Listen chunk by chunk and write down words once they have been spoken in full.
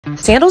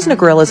Sandals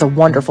Negril is a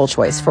wonderful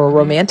choice for a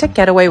romantic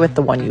getaway with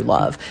the one you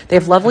love. They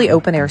have lovely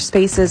open air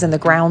spaces and the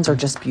grounds are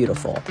just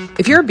beautiful.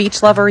 If you're a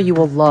beach lover, you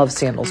will love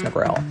Sandals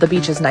Negril. The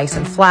beach is nice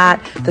and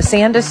flat, the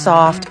sand is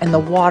soft, and the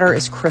water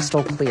is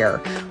crystal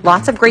clear.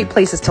 Lots of great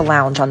places to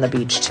lounge on the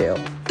beach too.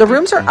 The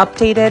rooms are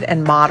updated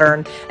and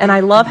modern, and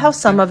I love how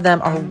some of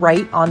them are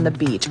right on the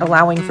beach,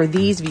 allowing for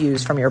these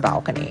views from your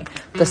balcony.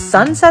 The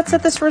sunsets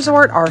at this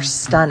resort are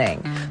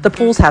stunning. The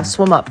pools have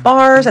swim-up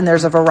bars, and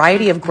there's a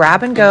variety of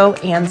grab-and-go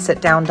and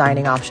sit-down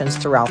dining options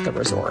throughout the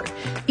resort.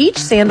 Each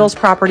Sandals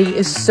property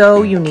is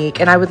so unique,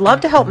 and I would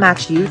love to help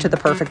match you to the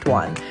perfect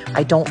one.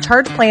 I don't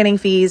charge planning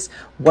fees.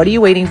 What are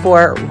you waiting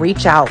for?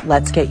 Reach out.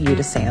 Let's get you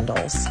to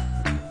Sandals.